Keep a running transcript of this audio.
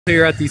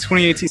Here at the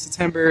 2018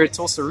 September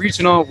Tulsa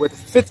Regional with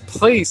 5th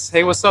place.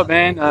 Hey, what's up,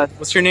 man?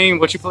 What's your name?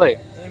 What you play?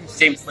 My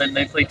name's Sledd and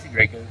I play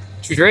True-Draco.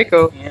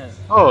 True-Draco? Yeah.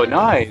 Oh,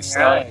 nice.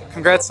 Right.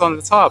 Congrats on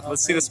the top.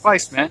 Let's see the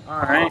spice, man.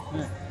 Alright.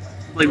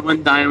 Played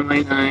 1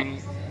 Dynamite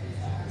Knight,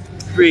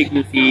 3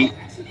 Ignite Feet,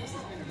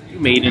 2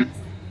 Maiden.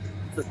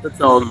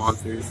 That's all the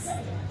monsters.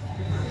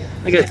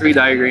 I got 3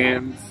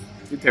 Diagrams,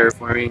 2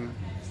 Terraforming.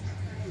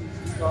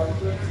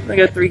 I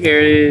got 3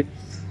 Heritage,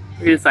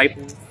 3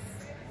 Disciples,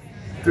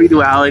 3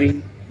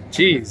 Duality.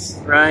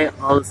 Jeez. Right,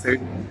 all the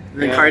certain.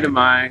 And then card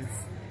demise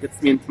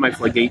gets me into my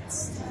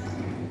floodgates.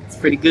 It's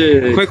pretty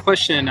good. Quick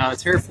question,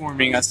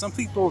 terraforming. Some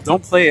people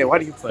don't play it. Why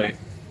do you play it?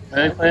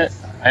 I play it.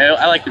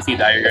 I like to see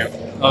diagrams.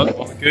 Oh,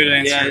 good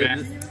answer, yeah,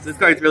 man. This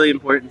card's really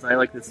important, so I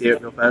like to see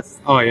it real fast.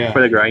 Oh, yeah.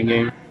 For the grind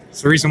game.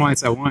 It's the reason why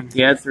it's at 1.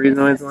 Yeah, it's the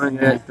reason why it's 1.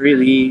 I got 3 of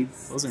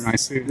these. Those are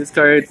nice, too. This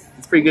card,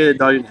 it's pretty good at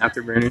dodging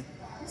Afterburner,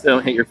 so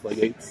don't hit your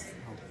floodgates.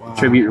 Oh, wow.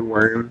 Tribute your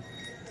worm.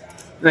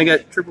 And I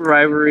got triple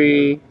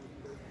rivalry,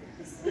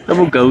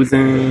 double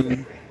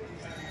Gozen,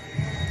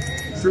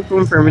 triple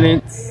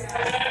impermanence,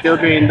 skill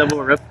drain, double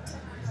erupt.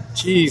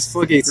 Jeez,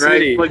 Floodgate Right,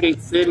 City.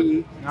 Floodgate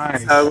City. Nice.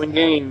 That's how I win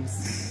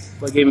games.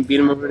 Floodgate and beat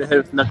him over the head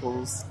with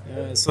knuckles.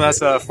 Yeah, so that's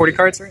 40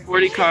 cards, right?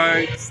 40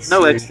 cards,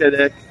 no extra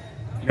deck.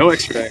 No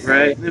extra deck.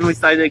 Right, and then we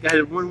side deck, I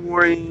had 1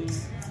 warning,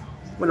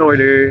 1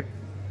 order,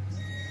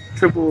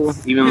 triple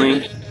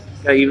evenly.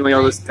 Got evenly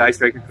all those Sky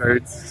Striker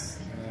cards.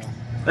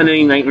 And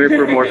then Nightmare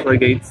for more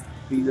floodgates.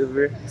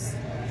 Over.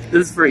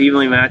 This is for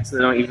evenly matched, so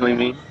they don't evenly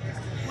me.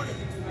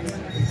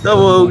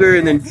 Double ogre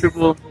and then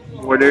triple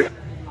border.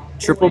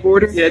 Triple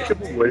border? Yeah,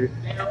 triple border.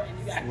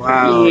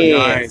 Wow, Yeah.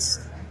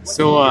 nice.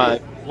 So,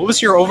 what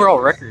was your overall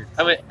record?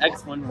 I went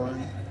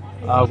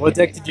X11. What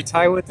deck did you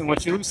tie with and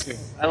what you lose to?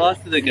 I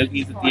lost to the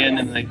Gookies at the end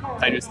and then I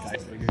tied to Sky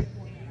Striker.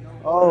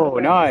 Oh,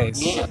 nice.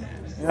 Yeah.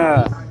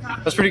 Yeah,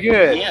 that's pretty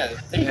good. Yeah.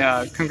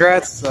 Yeah,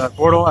 congrats,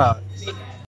 Bortle out.